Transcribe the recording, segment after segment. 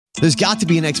There's got to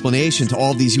be an explanation to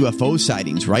all of these UFO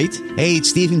sightings, right? Hey,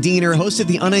 it's Stephen Diener, host of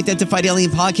the Unidentified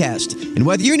Alien Podcast. And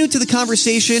whether you're new to the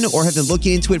conversation or have been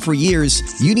looking into it for years,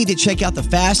 you need to check out the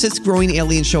fastest growing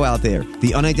alien show out there,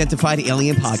 the Unidentified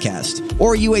Alien Podcast,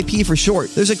 or UAP for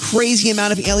short. There's a crazy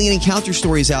amount of alien encounter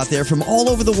stories out there from all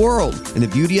over the world. And the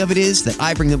beauty of it is that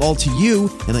I bring them all to you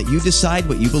and let you decide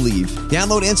what you believe.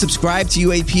 Download and subscribe to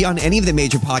UAP on any of the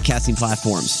major podcasting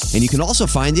platforms. And you can also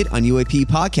find it on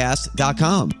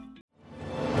UAPpodcast.com.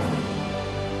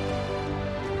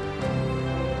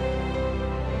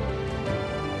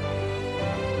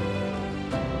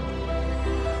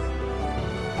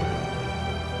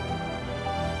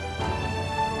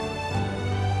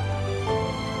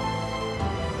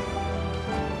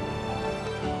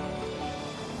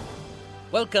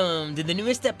 Welcome to the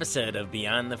newest episode of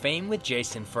Beyond the Fame with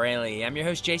Jason Fraley. I'm your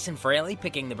host, Jason Fraley,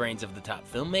 picking the brains of the top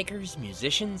filmmakers,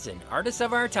 musicians, and artists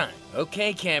of our time.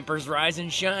 Okay, campers, rise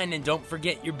and shine, and don't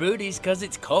forget your booties, because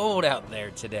it's cold out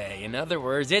there today. In other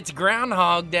words, it's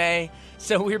Groundhog Day.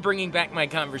 So we're bringing back my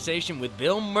conversation with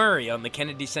Bill Murray on the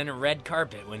Kennedy Center red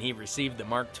carpet when he received the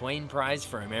Mark Twain Prize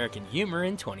for American Humor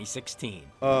in 2016.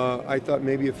 I thought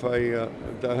maybe if I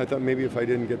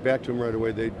didn't get back to him right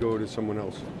away, they'd go to someone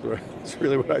else. That's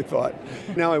really what I thought.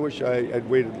 Now I wish I'd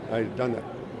waited. I'd done that,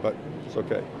 but it's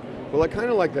okay. Well, I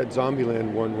kind of like that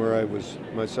Zombieland one where I was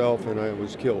myself and I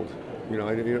was killed. You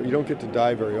don't get to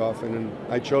die very often, and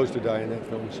I chose to die in that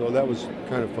film, so that was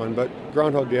kind of fun. But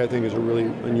Groundhog Day, I think, is a really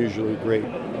unusually great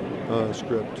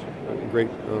script, a great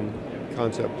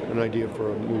concept, an idea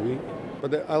for a movie.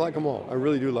 But I like them all. I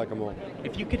really do like them all.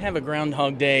 If you could have a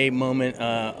Groundhog Day moment,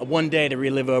 one day to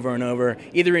relive over and over,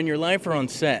 either in your life or on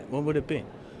set, what would it be?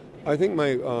 I think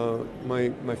my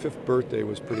 5th birthday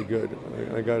was pretty good.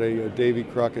 I got a Davy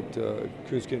Crockett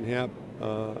coonskin hat,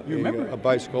 a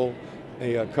bicycle,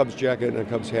 a Cubs jacket and a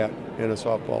Cubs hat, and a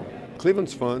softball.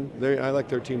 Cleveland's fun. I like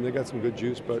their team. They got some good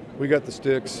juice, but we got the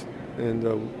sticks and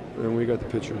we got the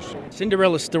pitchers.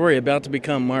 Cinderella story about to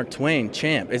become Mark Twain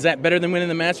champ. Is that better than winning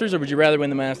the Masters, or would you rather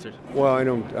win the Masters? Well, I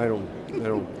don't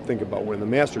think about winning the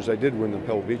Masters. I did win the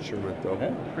Pebble Beach tournament though.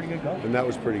 Yeah, pretty good golf. And that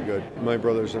was pretty good. My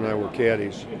brothers and I were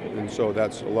caddies, and so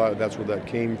that's where that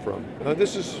came from.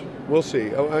 We'll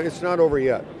see. It's not over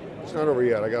yet. It's not over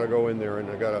yet. I got to go in there and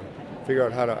I got to figure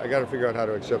out how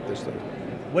to accept this thing.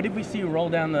 What did we see roll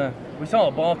down we saw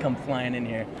a ball come flying in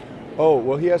here. Oh,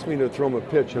 well, he asked me to throw him a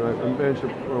pitch, and I managed to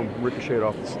ricochet it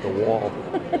off the wall.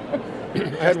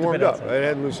 I hadn't warmed up. I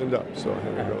hadn't loosened up, so I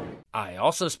had to go. I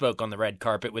also spoke on the red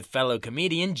carpet with fellow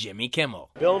comedian Jimmy Kimmel.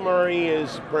 Bill Murray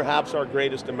is perhaps our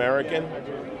greatest American.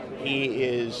 He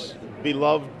is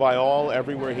beloved by all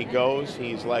everywhere he goes.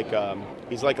 He's like a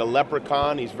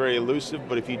leprechaun. He's very elusive,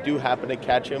 but if you do happen to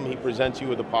catch him, he presents you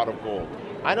with a pot of gold.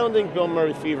 I don't think Bill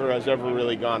Murray fever has ever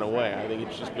really gone away. I think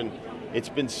it's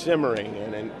been simmering,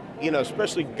 and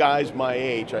especially guys my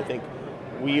age, I think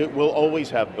we will always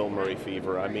have Bill Murray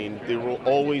fever. I mean, there will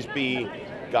always be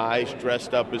guys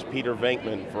dressed up as Peter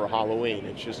Venkman for Halloween.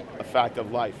 It's just a fact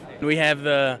of life. We have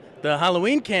the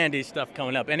Halloween candy stuff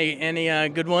coming up. Any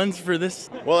good ones for this?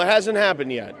 Well, it hasn't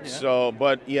happened yet. Yeah.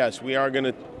 But yes, we are going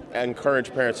to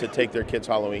encourage parents to take their kids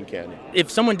Halloween candy. If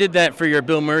someone did that for your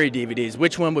Bill Murray DVDs,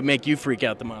 which one would make you freak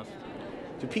out the most?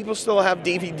 Do people still have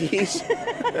DVDs?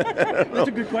 That's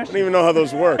a good question. I don't even know how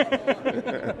those work.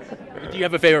 Do you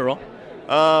have a favorite role?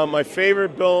 My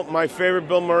favorite Bill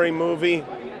Murray movie,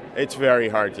 it's very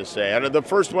hard to say. The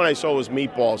first one I saw was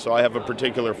Meatball, so I have a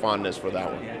particular fondness for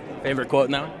that one. Favorite quote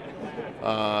now?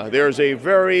 There's a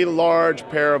very large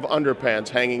pair of underpants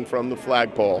hanging from the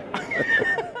flagpole.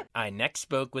 I next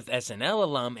spoke with SNL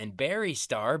alum and Barry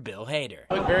star Bill Hader.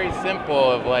 It was very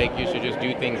simple of you should just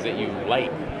do things that you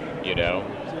like,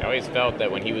 I always felt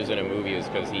that when he was in a movie it was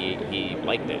because he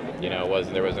liked it,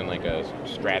 there wasn't a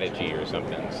strategy or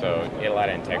something. So he had a lot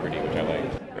of integrity, which I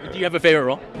liked. Do you have a favorite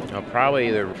role? Probably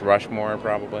either Rushmore,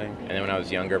 probably. And then when I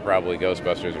was younger, probably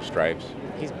Ghostbusters or Stripes.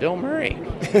 He's Bill Murray.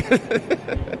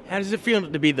 How does it feel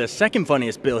to be the second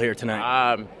funniest Bill here tonight?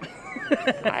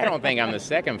 I don't think I'm the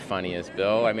second funniest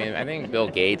Bill. I mean, I think Bill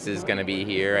Gates is going to be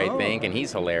here, and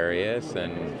he's hilarious.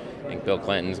 And I think Bill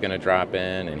Clinton's going to drop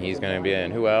in, and he's going to be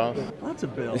in. Who else? Lots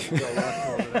of Bills.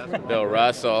 Bill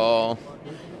Russell.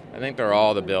 I think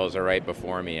all the Bills are right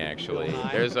before me, actually.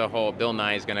 There's a whole Bill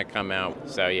Nye's going to come out.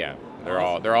 So, yeah,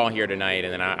 they're all here tonight,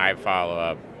 and then I follow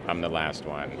up. I'm the last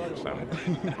one.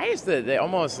 So they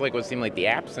almost what seemed like the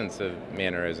absence of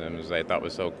mannerisms I thought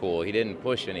was so cool. He didn't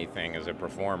push anything as a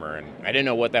performer, and I didn't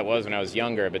know what that was when I was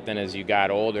younger, but then as you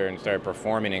got older and started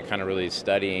performing and kind of really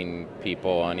studying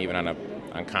people even on a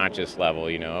unconscious level,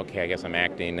 okay, I guess I'm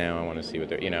acting now, I want to see what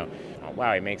they're, oh,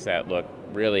 wow, he makes that look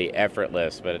really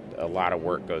effortless, but a lot of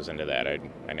work goes into that,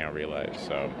 I now realize.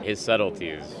 So his subtlety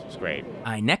is great.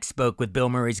 I next spoke with Bill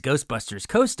Murray's Ghostbusters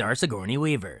co-star Sigourney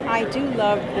Weaver. I do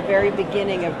love the very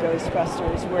beginning of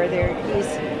Ghostbusters where he's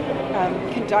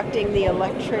conducting the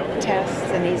electric tests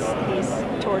and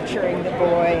he's torturing the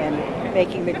boy and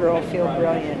making the girl feel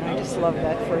brilliant. I just love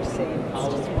that first scene.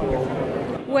 It's just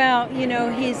wonderful. Well, you know,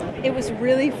 it was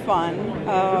really fun.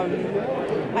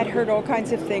 I'd heard all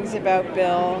kinds of things about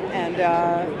Bill, and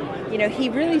you know, he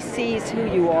really sees who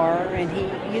you are, and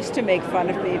he used to make fun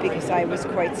of me because I was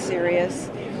quite serious,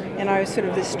 and I was sort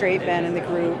of the straight man in the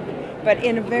group, but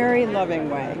in a very loving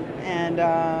way. And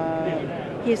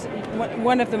he's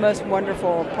one of the most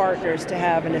wonderful partners to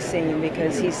have in a scene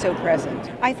because he's so present.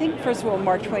 I think, first of all,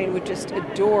 Mark Twain would just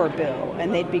adore Bill,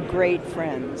 and they'd be great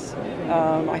friends.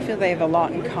 I feel they have a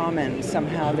lot in common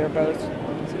somehow. They're both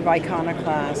sort of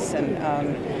iconoclasts,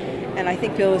 and I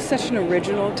think Bill is such an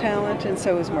original talent, and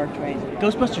so is Mark Twain.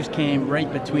 Ghostbusters came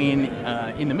right between,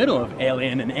 in the middle of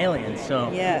Alien and Aliens,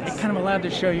 so yes. It kind of allowed to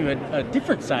show you a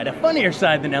different side, a funnier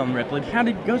side than Ellen Ripley. How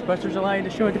did Ghostbusters allow you to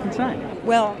show a different side?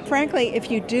 Well, frankly, if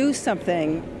you do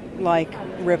something like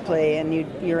Ripley and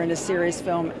you're in a serious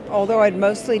film, although I'd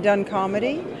mostly done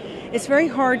comedy, it's very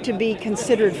hard to be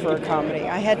considered for a comedy.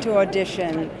 I had to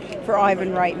audition for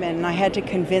Ivan Reitman, and I had to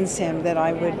convince him that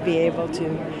I would be able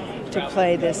to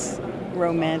play this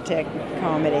romantic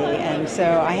comedy, and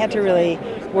so I had to really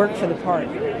work for the part.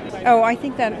 Oh, I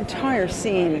think that entire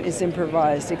scene is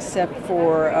improvised except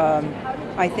for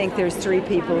I think there's 3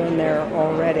 people in there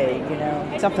already, you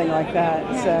know, something like that.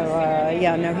 So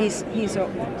yeah, no,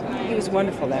 he was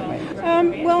wonderful that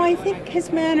way. Well, I think his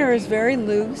manner is very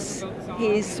loose.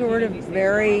 He's sort of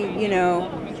very, you know,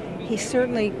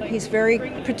 he's very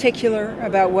particular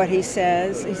about what he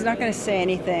says. He's not going to say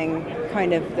anything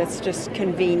kind of that's just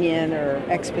convenient or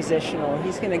expositional.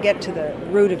 He's going to get to the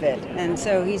root of it. And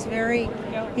so he's very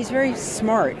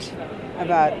smart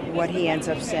about what he ends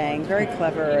up saying. Very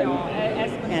clever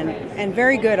and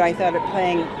very good, I thought, at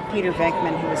playing Peter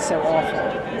Venkman, who was so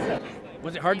awful.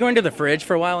 Was it hard going to the fridge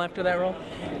for a while after that role?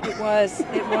 It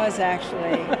was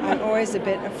actually. I'm always a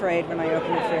bit afraid when I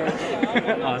open the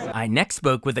fridge. Awesome. I next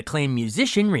spoke with acclaimed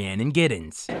musician Rhiannon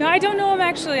Giddens. No, I don't know him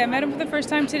actually. I met him for the first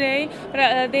time today,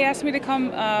 but they asked me to come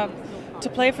to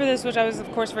play for this, which I was,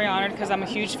 of course, very honored because I'm a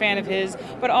huge fan of his.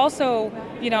 But also,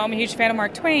 you know, I'm a huge fan of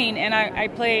Mark Twain, and I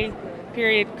play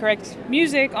period-correct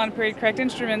music on period-correct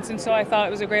instruments, and so I thought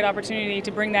it was a great opportunity to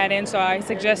bring that in. So I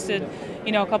suggested,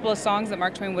 you know, a couple of songs that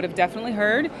Mark Twain would have definitely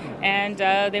heard, and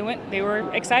they were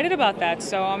excited about that.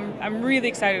 So I'm really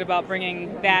excited about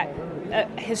bringing that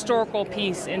historical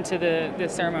piece into the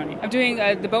ceremony. I'm doing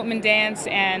the Boatman Dance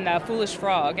and Foolish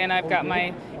Frog, and I've got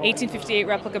my 1858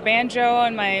 replica banjo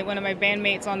and one of my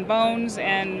bandmates on bones,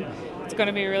 and it's going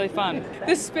to be really fun.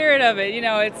 The spirit of it, you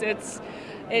know,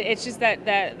 it's just that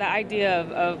the idea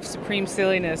of supreme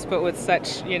silliness, but with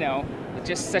such, you know,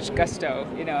 just such gusto,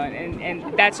 you know,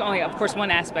 and that's only, of course,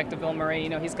 one aspect of Bill Murray. You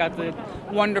know, he's got the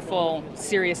wonderful,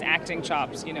 serious acting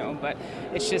chops, you know, but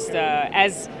it's just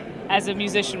as a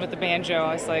musician with the banjo,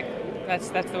 I was like, that's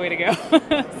the way to go.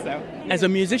 So, as a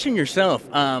musician yourself,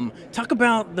 talk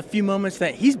about the few moments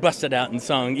that he's busted out in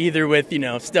song, either with, you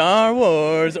know, Star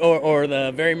Wars or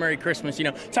the Very Merry Christmas. You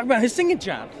know, talk about his singing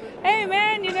job. Hey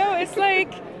man, you know, it's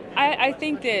like I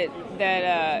think that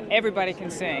everybody can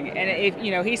sing, and if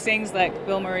you know, he sings like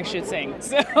Bill Murray should sing.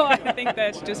 So I think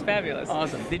that's just fabulous.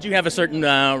 Awesome. Did you have a certain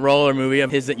role or movie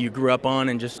of his that you grew up on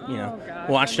and just, you know,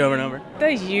 watched over and over?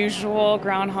 The usual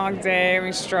Groundhog Day. I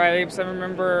mean, Stripes. I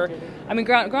remember. I mean,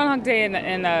 Groundhog Day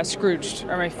and Scrooged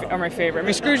are my favorite. I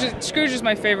mean, Scrooge is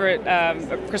my favorite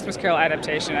Christmas Carol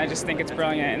adaptation. I just think it's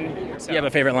brilliant. And so. Do you have a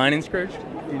favorite line in Scrooged?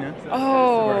 You know?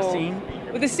 Oh. Or a scene?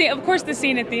 The scene, of course, the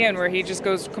scene at the end where he just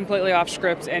goes completely off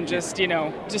script and just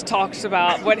talks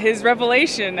about what his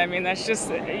revelation. I mean, that's just,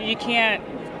 you can't,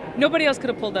 nobody else could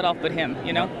have pulled that off but him,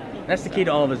 you know? That's the key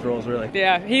to all of his roles, really.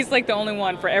 Yeah, he's like the only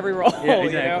one for every role. Yeah,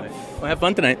 exactly. You know? Well, have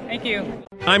fun tonight. Thank you.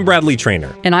 I'm Bradley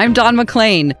Trainer. And I'm Don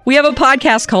McClain. We have a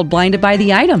podcast called Blinded by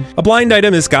the Item. A blind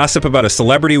item is gossip about a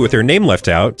celebrity with their name left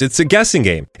out. It's a guessing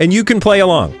game, and you can play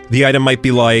along. The item might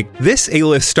be like, this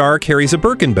A-list star carries a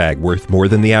Birkin bag worth more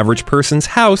than the average person's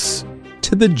house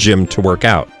to the gym to work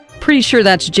out. Pretty sure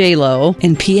that's J-Lo.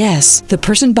 And P.S. the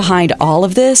person behind all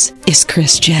of this is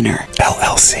Kris Jenner,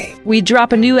 LLC. We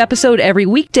drop a new episode every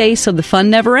weekday so the fun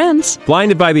never ends.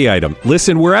 Blinded by the Item.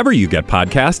 Listen wherever you get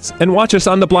podcasts and watch us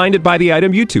on the Blinded by the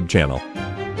Item YouTube channel.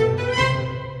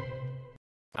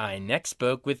 I next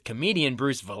spoke with comedian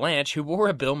Bruce Valanche, who wore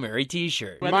a Bill Murray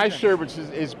t-shirt. My shirt, which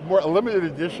is more a limited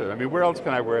edition. I mean, where else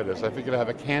can I wear this? I figured I have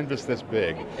a canvas this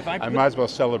big. I might as well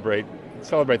celebrate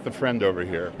celebrate the friend over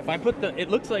here. If I put it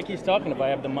looks like he's talking if I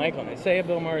have the mic on it. Say a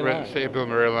Bill Murray line. Say a Bill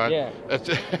Murray line. Yeah. That's,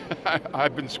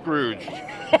 I've been Scrooged.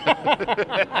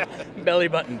 Belly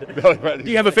buttoned. Belly buttoned.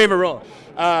 Do you have a favorite role?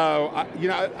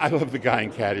 I love the guy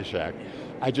in Caddyshack.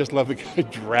 I just love the guy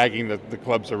dragging the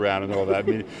clubs around and all that.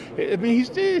 I mean, he's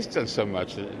done so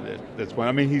much that's one.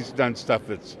 I mean, he's done stuff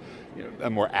that's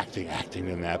more acting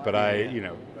than that. But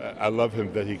I love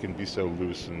him that he can be so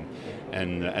loose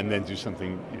and then do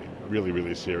something really,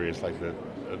 really serious like the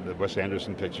Wes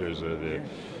Anderson pictures or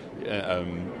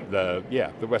the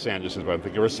Wes Anderson one, I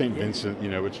think, or St. Vincent,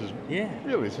 which is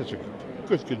really such a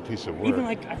good piece of work. Even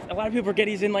like a lot of people forget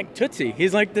he's in like Tootsie.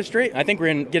 He's like the straight. I think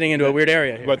we're getting into a weird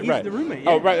area here. But, he's right. the roommate.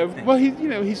 Oh, right. Well,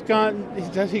 he's gone.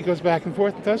 He goes back and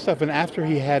forth and does stuff. And after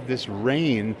he had this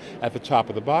reign at the top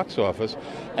of the box office,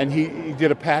 and he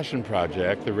did a passion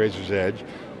project, The Razor's Edge,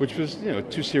 which was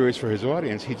too serious for his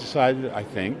audience. He decided, I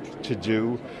think, to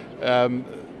do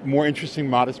more interesting,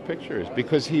 modest pictures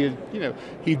because he'd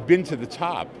been to the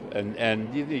top,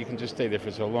 and you can just stay there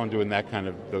for so long doing that kind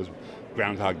of those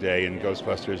Groundhog Day and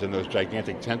Ghostbusters and those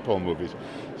gigantic tentpole movies.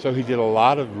 So he did a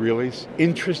lot of really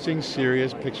interesting,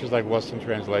 serious pictures like Lost in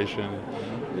Translation.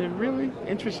 Really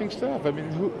interesting stuff. I mean,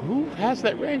 who has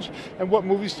that range? And what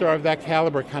movie star of that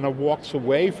caliber kind of walks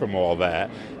away from all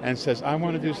that and says, I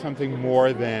want to do something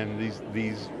more than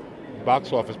these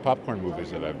box office popcorn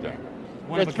movies that I've done?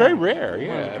 It's very rare,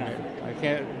 I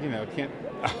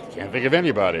can't think of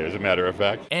anybody, as a matter of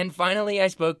fact. And finally, I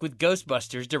spoke with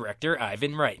Ghostbusters director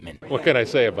Ivan Reitman. What can I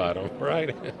say about him,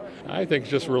 right? I think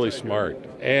he's just really smart.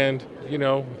 And,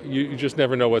 you just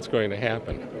never know what's going to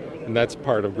happen. And that's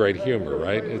part of great humor,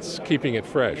 right? It's keeping it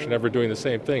fresh, never doing the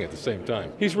same thing at the same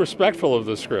time. He's respectful of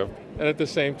the script, and at the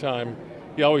same time,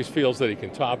 he always feels that he can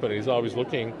top it. He's always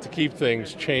looking to keep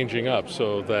things changing up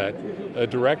so that a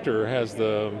director has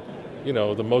the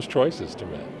most choices to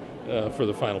make for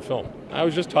the final film. I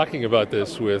was just talking about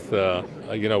this with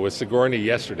Sigourney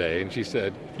yesterday, and she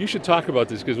said, you should talk about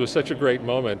this because it was such a great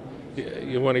moment.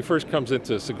 When he first comes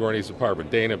into Sigourney's apartment,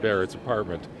 Dana Barrett's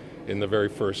apartment, in the very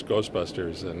first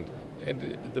Ghostbusters, and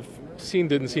the scene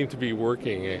didn't seem to be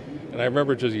working. And I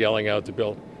remember just yelling out to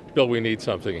Bill, we need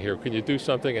something here. Can you do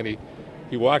something? And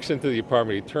he walks into the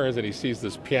apartment, he turns, and he sees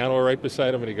this piano right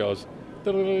beside him, and he goes,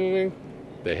 ding.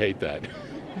 They hate that.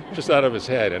 Just out of his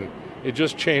head. And it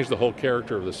just changed the whole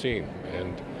character of the scene.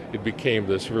 And it became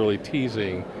this really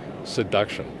teasing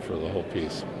seduction for the whole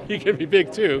piece. He can be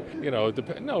big, too.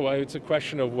 It's a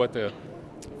question of what the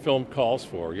film calls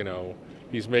for.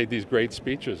 He's made these great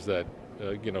speeches that,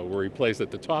 where he plays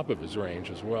at the top of his range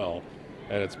as well.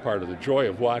 And it's part of the joy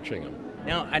of watching him.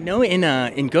 Now, I know in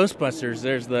Ghostbusters,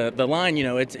 there's the line,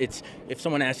 it's if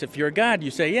someone asks if you're a god,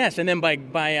 you say yes. And then by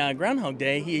Groundhog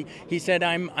Day, he said,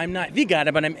 I'm not the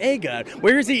god, but I'm a god.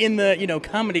 Where is he in the,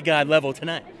 comedy god level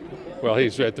tonight? Well,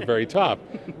 he's at the very top.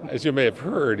 As you may have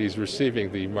heard, he's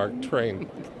receiving the Mark Twain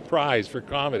Prize for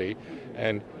comedy,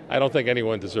 and I don't think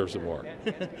anyone deserves it more.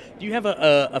 Do you have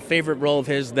a favorite role of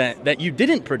his that you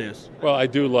didn't produce? Well, I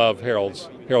do love Harold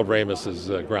Ramis's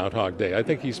Groundhog Day. I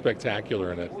think he's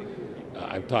spectacular in it.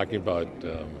 I'm talking about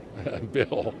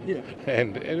Bill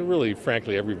and really,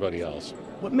 frankly, everybody else.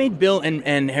 What made Bill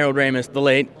and Harold Ramis, the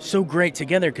late, so great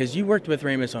together? Because you worked with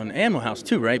Ramis on Animal House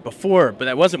too, right? Before, but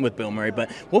that wasn't with Bill Murray. But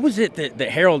what was it that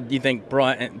Harold, you think,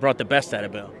 brought the best out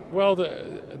of Bill? Well,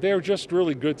 they were just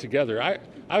really good together.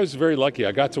 I was very lucky.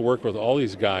 I got to work with all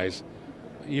these guys,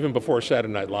 even before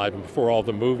Saturday Night Live and before all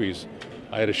the movies.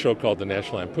 I had a show called The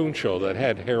National Lampoon Show that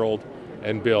had Harold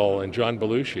and Bill and John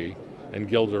Belushi and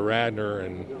Gilda Radner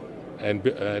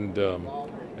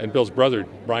and Bill's brother,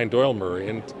 Brian Doyle Murray.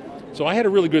 And so I had a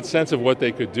really good sense of what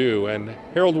they could do. And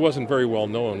Harold wasn't very well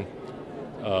known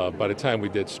by the time we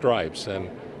did Stripes. And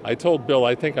I told Bill,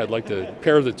 I think I'd like to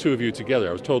pair the two of you together.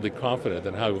 I was totally confident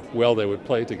in how well they would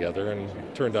play together, and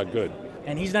it turned out good.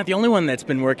 And he's not the only one that's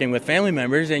been working with family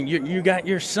members, and you got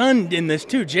your son in this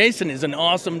too. Jason is an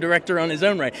awesome director on his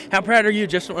own right. How proud are you,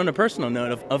 just on a personal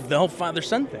note, of the whole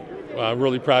father-son thing? Well, I'm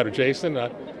really proud of Jason.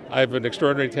 I have an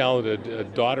extraordinarily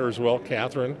talented daughter as well,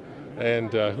 Catherine,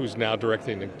 and who's now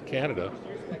directing in Canada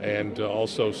and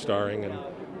also starring. And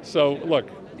so, look,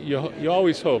 you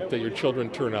always hope that your children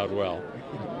turn out well.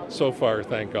 So far,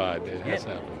 thank God, it has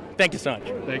happened. Thank you so much.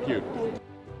 Thank you.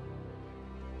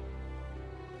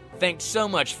 Thanks so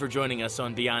much for joining us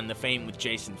on Beyond the Fame with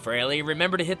Jason Fraley.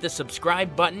 Remember to hit the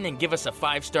subscribe button and give us a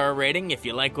 5-star rating if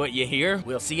you like what you hear.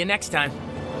 We'll see you next time.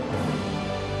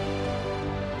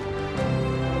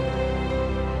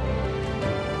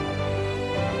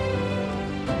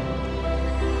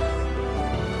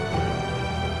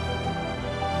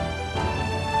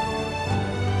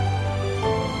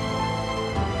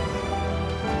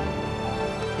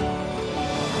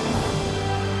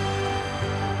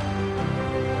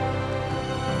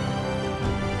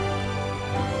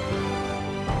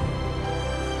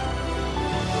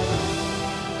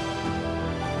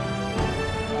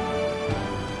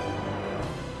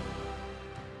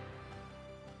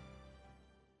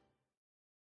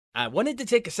 I wanted to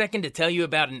take a second to tell you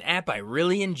about an app I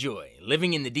really enjoy.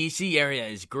 Living in the DC area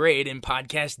is great, and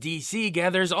Podcast DC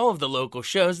gathers all of the local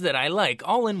shows that I like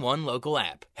all in one local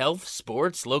app. Health,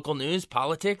 sports, local news,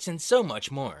 politics, and so much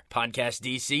more. Podcast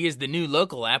DC is the new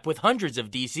local app with hundreds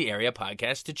of DC area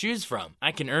podcasts to choose from.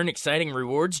 I can earn exciting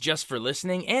rewards just for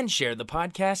listening and share the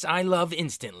podcasts I love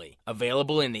instantly.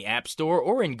 Available in the App Store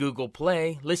or in Google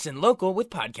Play, listen local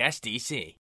with Podcast DC.